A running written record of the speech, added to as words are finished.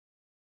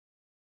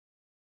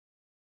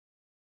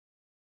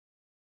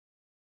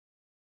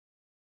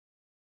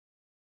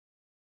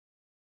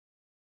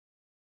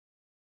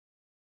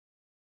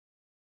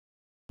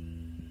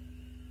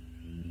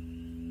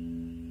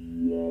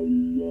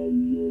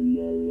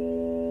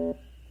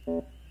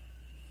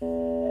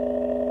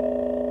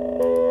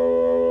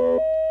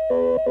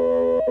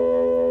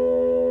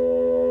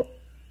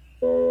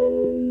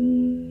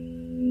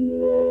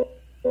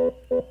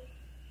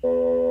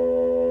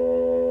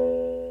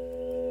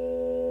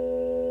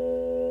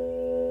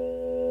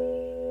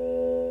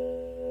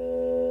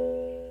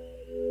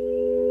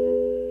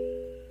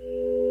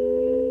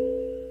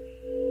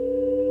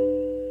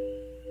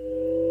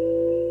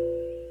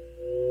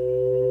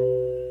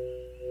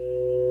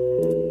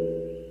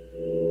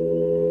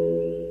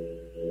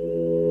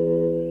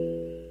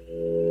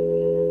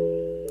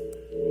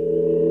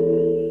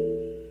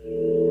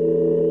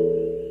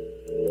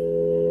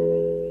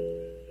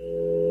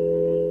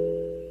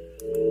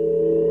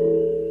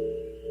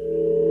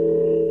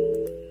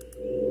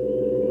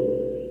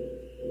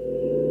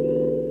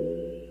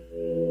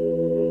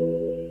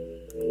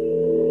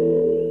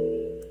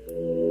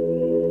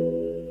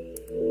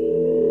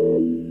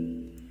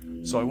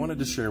wanted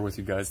to share with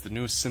you guys the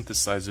newest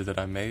synthesizer that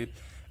I made,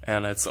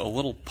 and it's a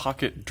little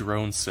pocket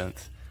drone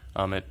synth.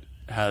 It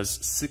has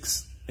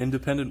 6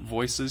 independent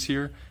voices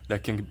here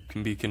that can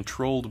be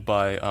controlled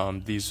by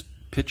these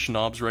pitch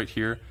knobs right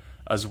here,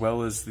 as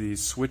well as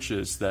these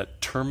switches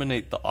that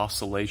terminate the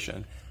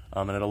oscillation.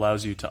 And it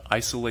allows you to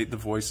isolate the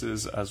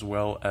voices as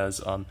well as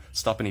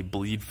stop any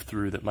bleed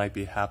through that might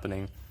be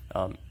happening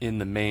in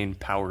the main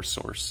power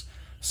source.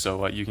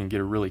 So you can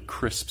get a really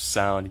crisp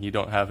sound and you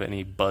don't have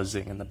any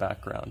buzzing in the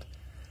background.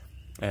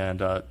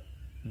 And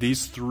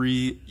these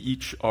 3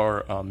 each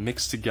are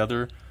mixed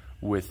together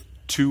with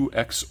 2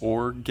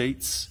 XOR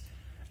gates,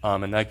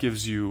 and that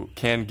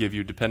can give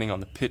you, depending on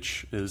the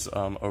pitch, is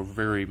a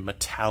very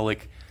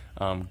metallic,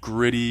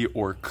 gritty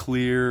or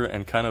clear,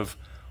 and kind of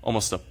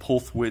almost a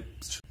pulse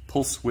width,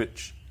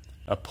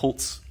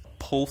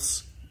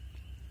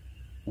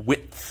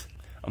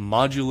 a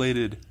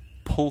modulated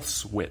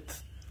pulse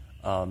width,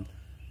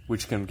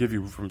 which can give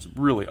you some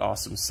really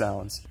awesome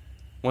sounds.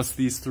 Once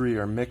these 3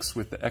 are mixed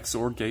with the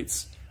XOR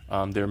gates,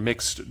 they're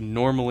mixed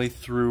normally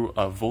through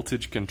a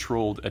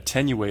voltage-controlled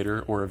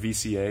attenuator, or a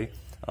VCA.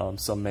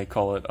 Some may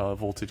call it a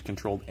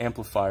voltage-controlled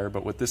amplifier,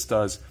 but what this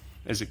does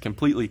is it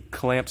completely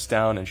clamps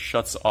down and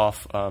shuts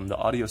off the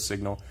audio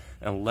signal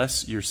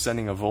unless you're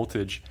sending a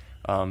voltage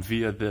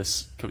via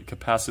this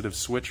capacitive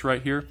switch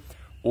right here,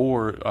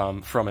 or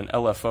from an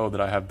LFO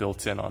that I have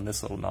built in on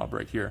this little knob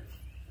right here.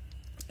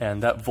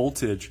 And that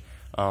voltage,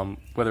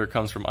 whether it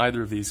comes from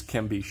either of these,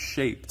 can be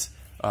shaped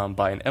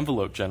by an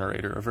envelope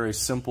generator, a very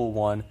simple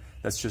one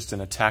that's just an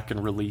attack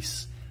and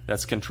release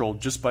that's controlled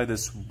just by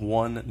this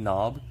one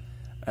knob.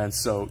 And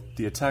so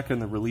the attack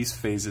and the release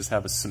phases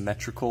have a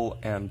symmetrical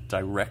and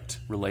direct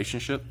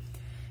relationship.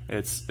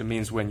 It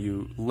means when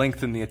you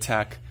lengthen the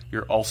attack,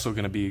 you're also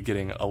going to be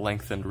getting a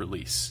lengthened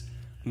release.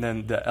 And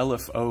then the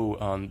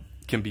LFO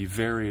can be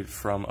varied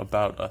from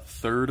about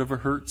 1/3 of a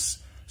hertz,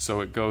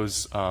 so it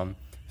goes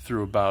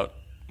through about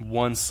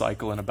 1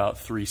 cycle in about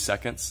 3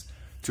 seconds,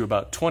 to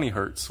about 20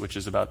 hertz, which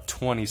is about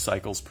 20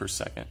 cycles per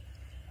second.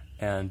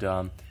 And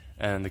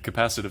the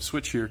capacitive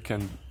switch here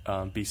can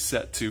be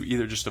set to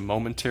either just a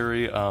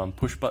momentary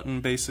push button,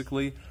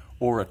 basically,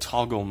 or a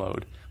toggle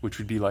mode, which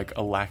would be like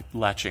a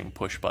latching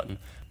push button.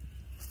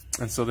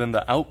 And so then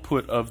the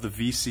output of the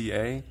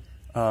VCA,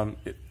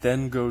 it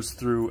then goes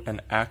through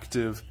an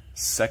active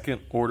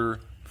second-order,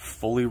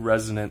 fully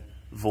resonant,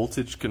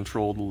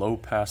 voltage-controlled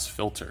low-pass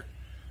filter.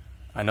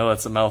 I know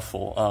that's a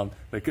mouthful.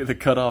 The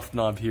cutoff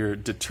knob here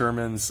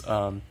determines,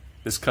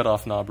 this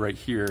cutoff knob right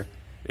here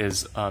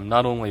is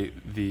not only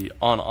the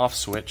on-off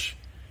switch,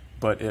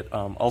 but it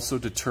also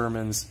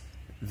determines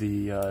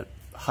the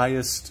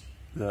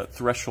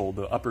threshold,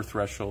 the upper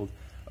threshold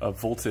of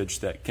voltage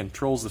that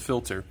controls the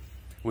filter,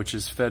 which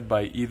is fed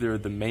by either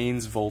the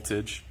mains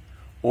voltage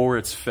or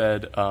it's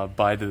fed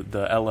by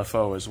the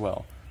LFO as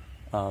well.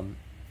 And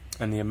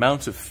the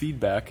amount of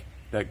feedback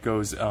that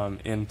goes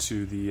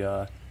into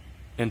the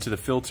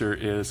filter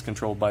is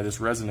controlled by this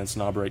resonance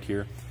knob right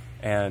here,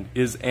 and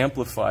is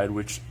amplified,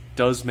 which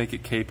does make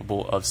it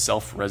capable of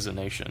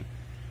self-resonation,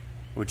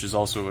 which is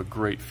also a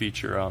great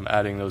feature,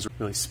 adding those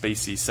really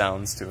spacey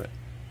sounds to it.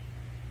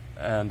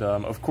 And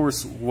of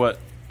course, what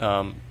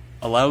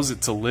allows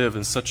it to live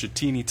in such a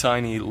teeny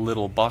tiny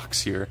little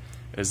box here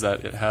is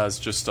that it has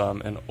just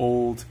an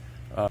old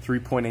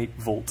 3.8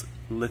 volt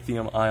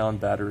lithium ion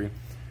battery,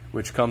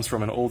 which comes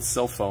from an old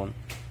cell phone,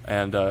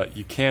 and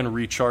you can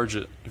recharge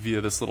it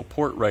via this little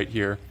port right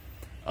here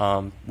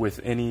with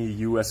any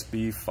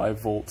USB 5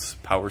 volt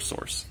power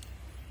source.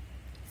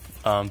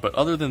 But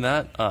other than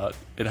that,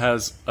 it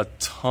has a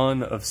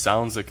ton of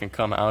sounds that can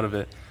come out of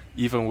it,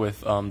 even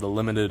with the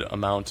limited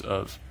amount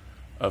of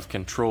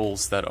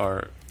controls that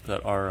are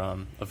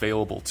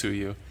available to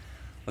you.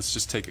 Let's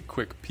just take a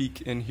quick peek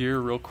in here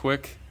real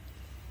quick.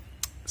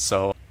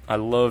 So I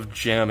love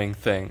jamming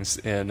things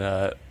in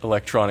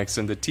electronics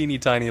into teeny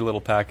tiny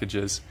little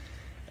packages,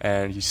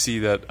 and you see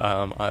that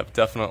I've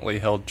definitely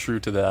held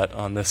true to that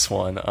on this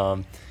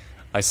one.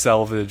 I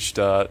salvaged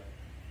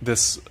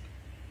this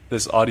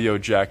audio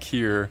jack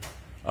here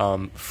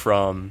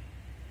from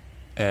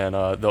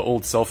the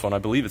old cell phone. I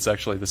believe it's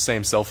actually the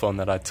same cell phone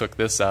that I took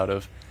this out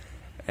of.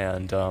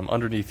 And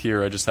underneath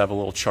here I just have a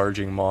little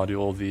charging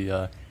module,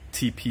 the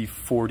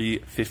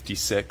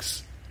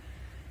TP4056,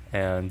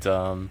 and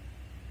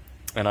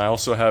I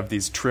also have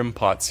these trim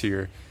pots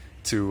here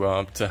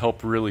to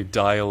help really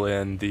dial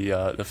in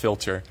the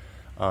filter,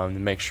 to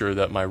make sure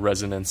that my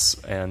resonance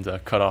and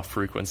cutoff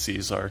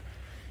frequencies are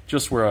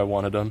just where I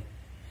wanted them.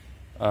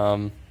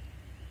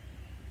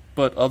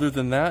 But other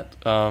than that,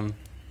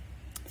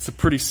 it's a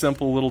pretty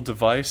simple little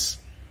device.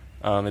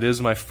 It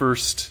is my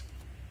first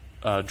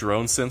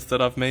drone synth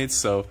that I've made,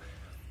 so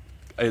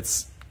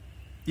it's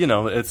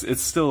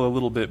still a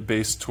little bit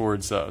based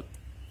towards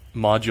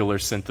modular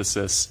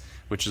synthesis,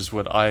 which is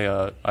what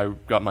I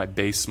got my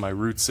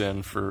roots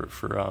in for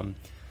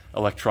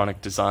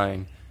electronic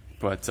design.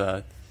 But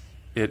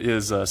it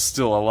is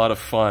still a lot of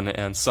fun,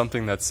 and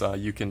something that's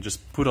you can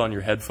just put on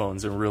your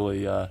headphones and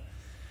really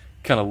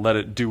kind of let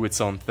it do its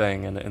own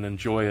thing and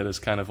enjoy it as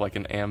kind of like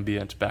an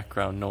ambient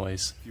background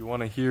noise. If you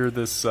want to hear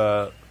this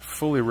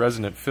fully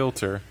resonant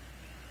filter,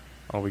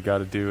 all we got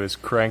to do is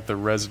crank the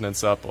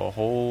resonance up a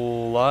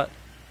whole lot.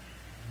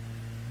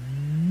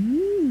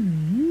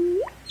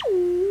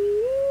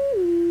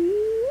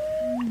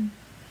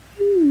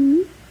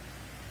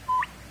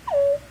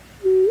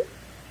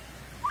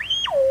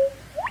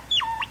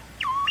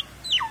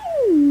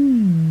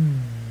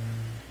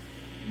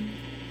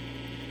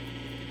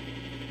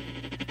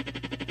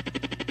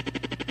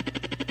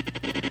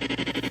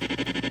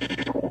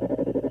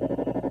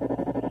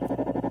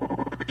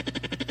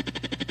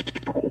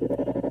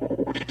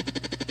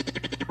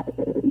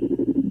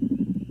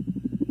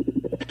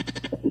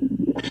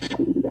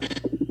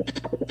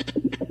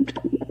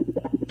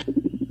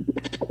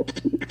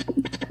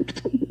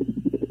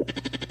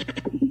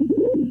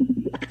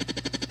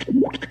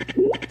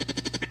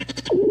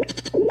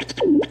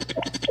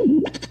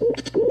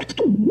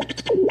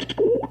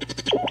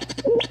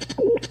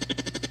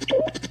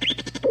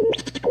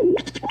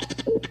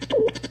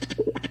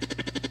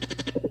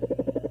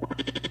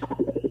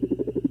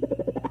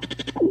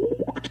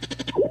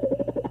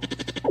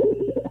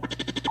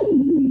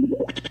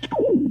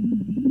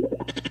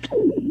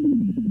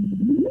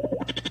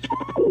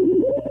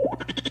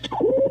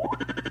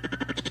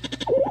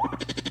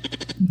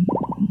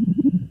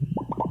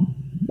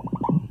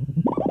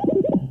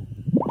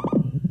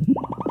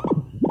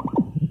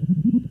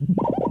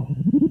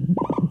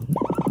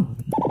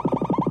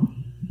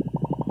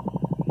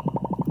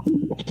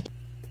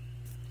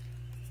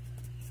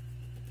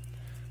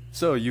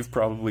 So you've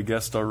probably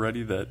guessed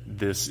already that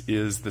this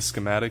is the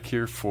schematic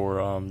here for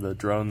the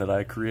drone that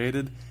I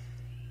created.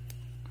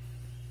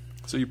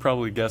 So you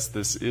probably guessed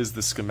this is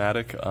the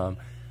schematic.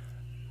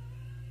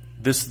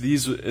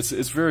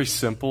 It's very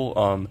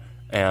simple,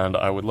 and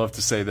I would love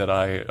to say that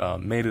I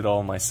made it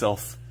all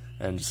myself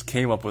and just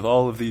came up with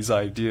all of these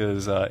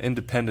ideas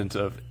independent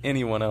of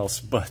anyone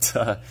else. But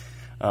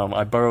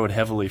I borrowed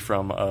heavily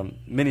from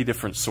many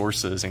different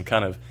sources and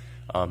kind of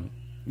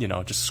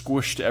just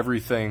squished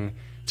everything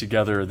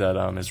together that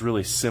is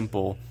really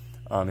simple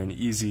and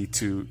easy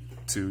to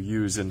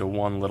use into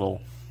one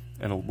little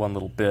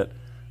bit.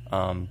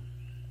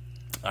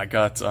 I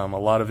got a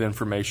lot of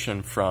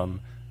information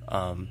from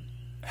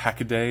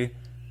Hackaday.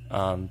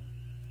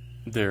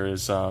 There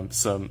is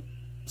some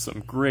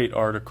great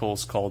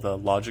articles called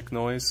Logic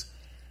Noise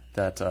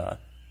that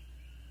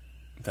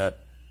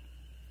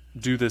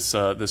do this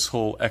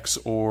whole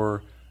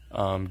XOR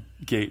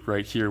gate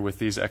right here with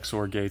these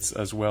XOR gates,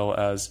 as well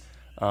as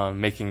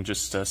making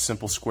just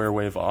simple square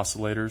wave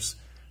oscillators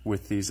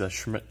with these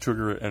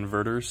trigger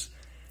inverters,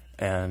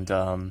 and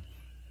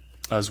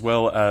as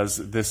well as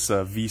this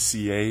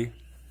VCA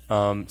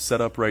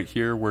setup right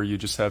here, where you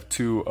just have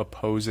two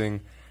opposing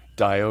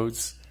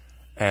diodes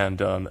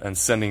and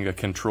sending a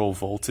control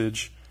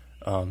voltage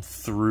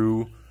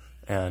through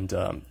and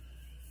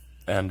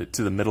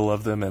to the middle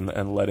of them,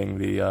 and letting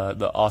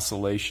the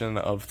oscillation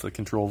of the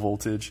control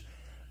voltage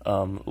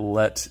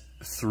let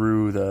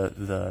through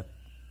the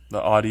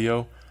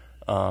audio.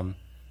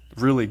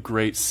 Really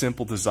great,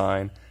 simple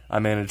design. I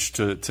managed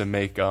to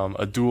make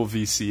a dual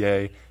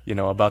VCA,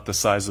 about the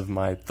size of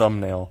my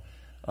thumbnail,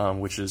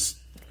 which is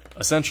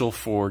essential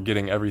for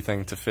getting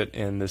everything to fit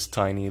in this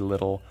tiny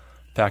little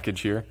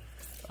package here,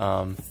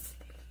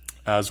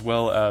 as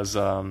well as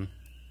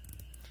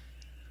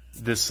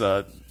this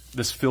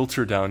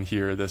filter down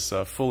here, this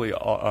fully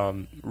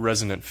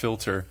resonant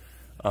filter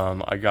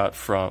I got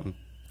from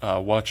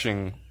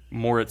watching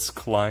Moritz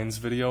Klein's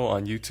video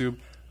on YouTube.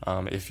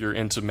 If you're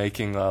into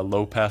making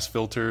low-pass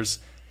filters,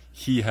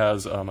 he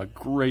has a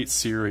great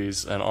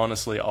series, and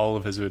honestly, all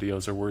of his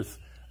videos are worth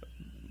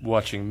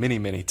watching many,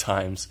 many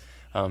times.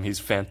 He's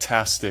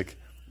fantastic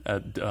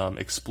at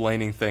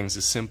explaining things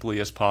as simply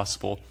as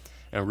possible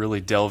and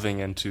really delving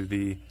into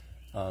the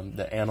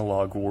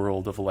analog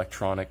world of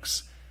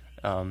electronics,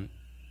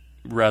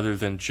 rather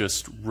than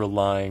just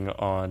relying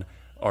on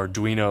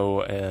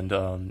Arduino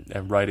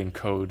and writing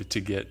code to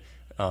get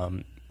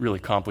really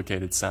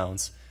complicated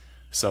sounds.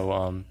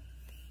 So,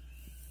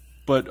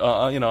 but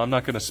I'm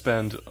not going to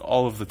spend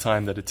all of the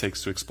time that it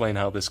takes to explain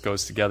how this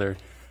goes together.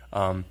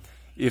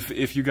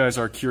 If you guys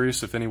are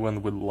curious, if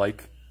anyone would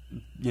like,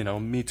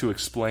 me to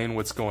explain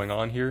what's going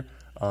on here,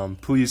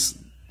 please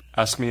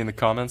ask me in the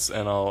comments,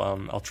 and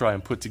I'll try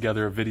and put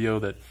together a video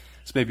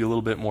that's maybe a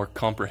little bit more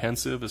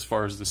comprehensive as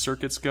far as the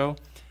circuits go.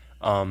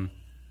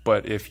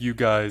 But if you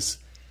guys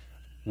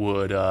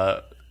would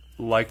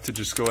like to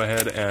just go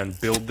ahead and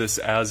build this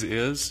as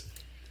is,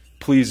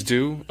 please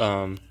do.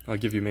 I'll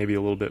give you maybe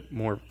a little bit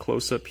more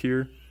close-up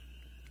here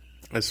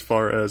as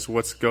far as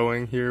what's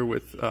going here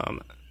with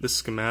this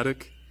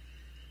schematic.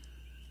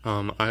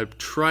 I've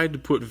tried to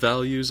put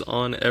values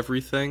on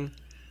everything.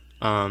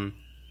 Of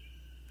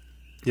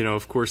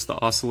course, the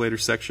oscillator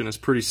section is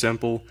pretty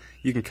simple.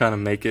 You can kind of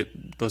make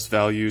it, those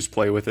values,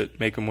 play with it,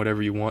 make them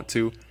whatever you want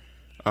to.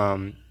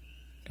 And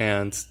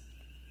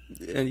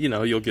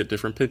you'll get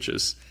different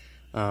pitches.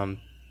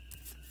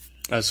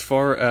 As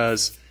far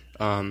as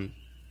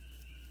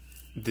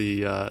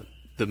the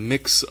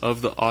mix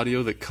of the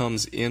audio that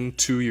comes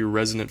into your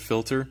resonant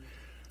filter.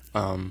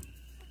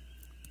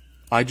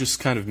 I just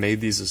kind of made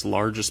these as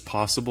large as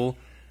possible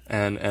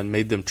and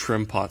made them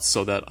trim pots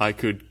so that I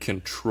could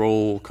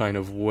control kind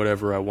of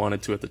whatever I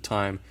wanted to at the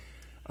time,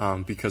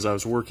 because I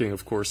was working,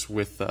 of course,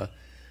 with the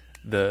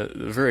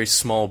very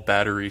small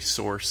battery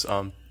source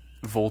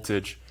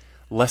voltage,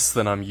 less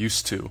than I'm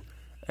used to,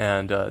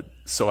 and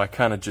so I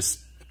kind of just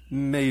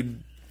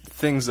made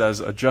things as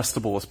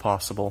adjustable as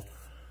possible,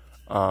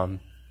 but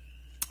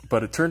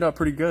it turned out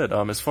pretty good.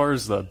 As far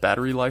as the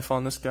battery life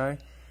on this guy,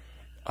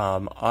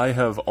 I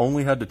have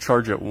only had to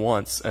charge it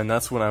once, and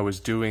that's when I was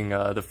doing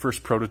the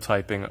first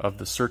prototyping of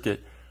the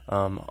circuit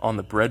on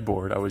the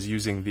breadboard. I was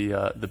using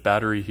the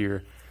battery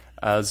here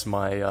as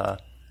my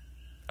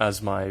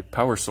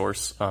power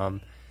source,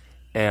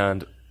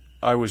 and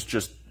I was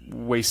just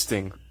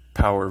wasting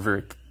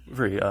power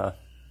very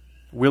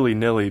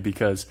willy-nilly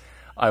because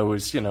I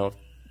was,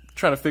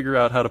 trying to figure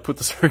out how to put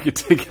the circuit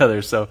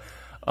together. So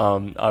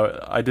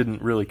I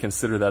didn't really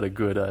consider that a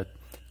good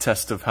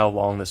test of how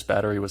long this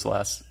battery would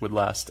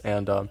last,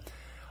 and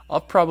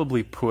I'll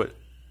probably put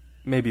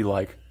maybe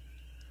like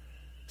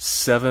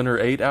 7 or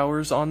 8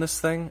 hours on this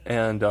thing,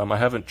 and I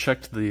haven't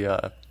checked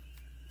the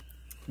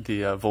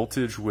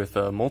voltage with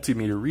a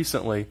multimeter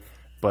recently,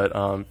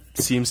 but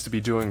seems to be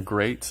doing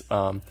great.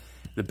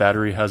 The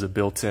battery has a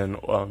built-in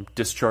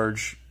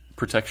discharge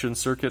protection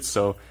circuit,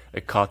 so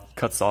it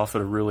cuts off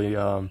at a really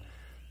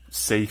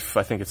safe,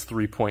 I think it's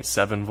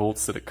 3.7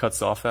 volts that it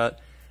cuts off at,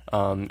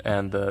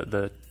 and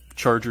the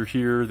charger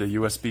here, the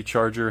USB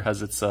charger,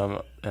 has its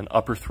an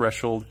upper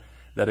threshold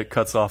that it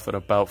cuts off at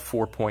about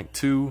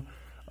 4.2.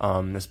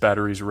 This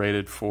battery is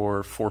rated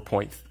for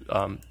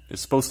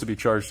it's supposed to be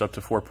charged up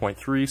to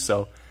 4.3,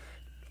 so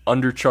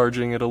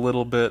undercharging it a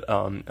little bit,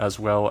 as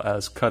well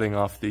as cutting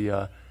off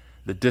the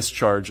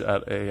discharge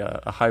at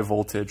a high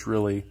voltage.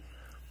 Really,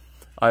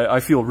 I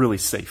feel really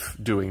safe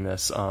doing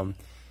this.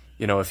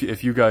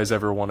 If you guys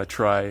ever want to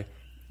try,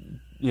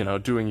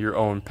 doing your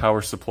own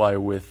power supply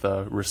with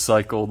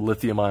recycled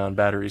lithium-ion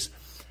batteries,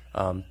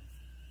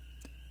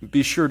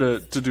 be sure to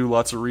do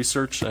lots of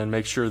research and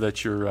make sure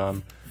that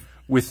you're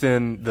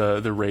within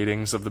the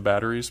ratings of the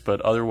batteries.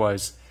 But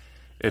otherwise,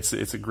 it's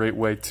a great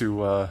way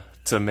to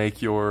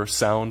make your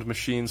sound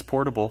machines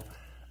portable.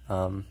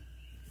 But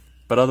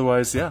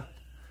otherwise, yeah.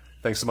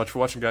 Thanks so much for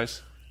watching,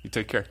 guys. You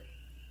take care.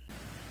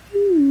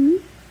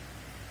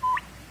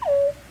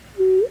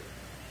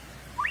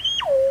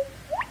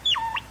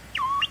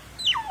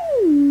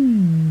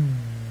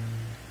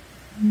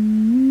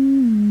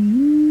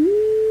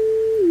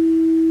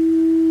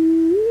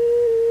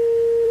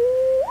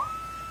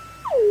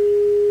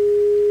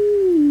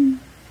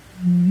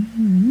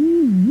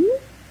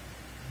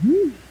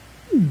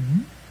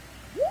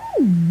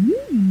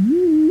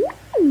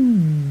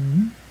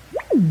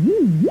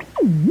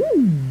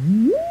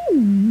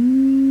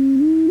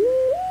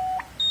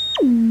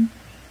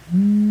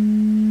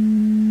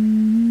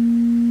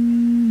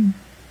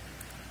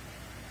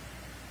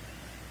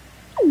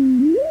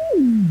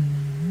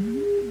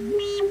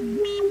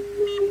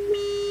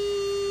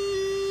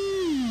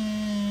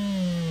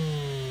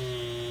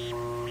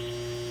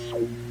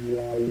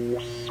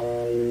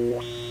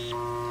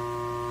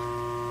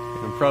 You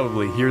can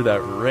probably hear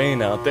that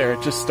rain out there.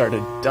 It just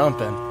started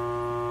dumping.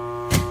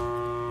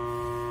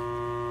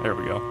 There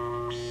we go.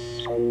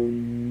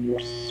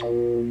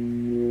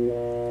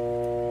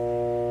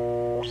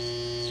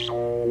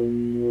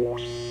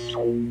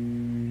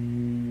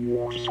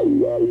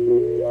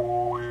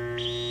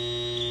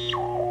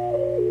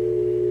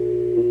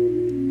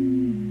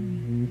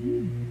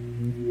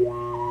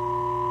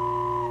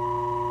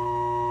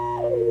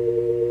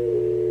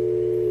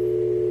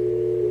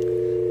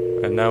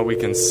 And now we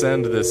can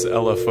send this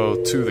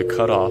LFO to the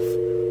cutoff,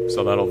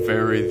 so that'll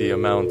vary the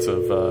amount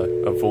of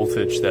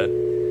voltage that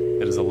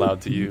it is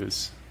allowed to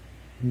use.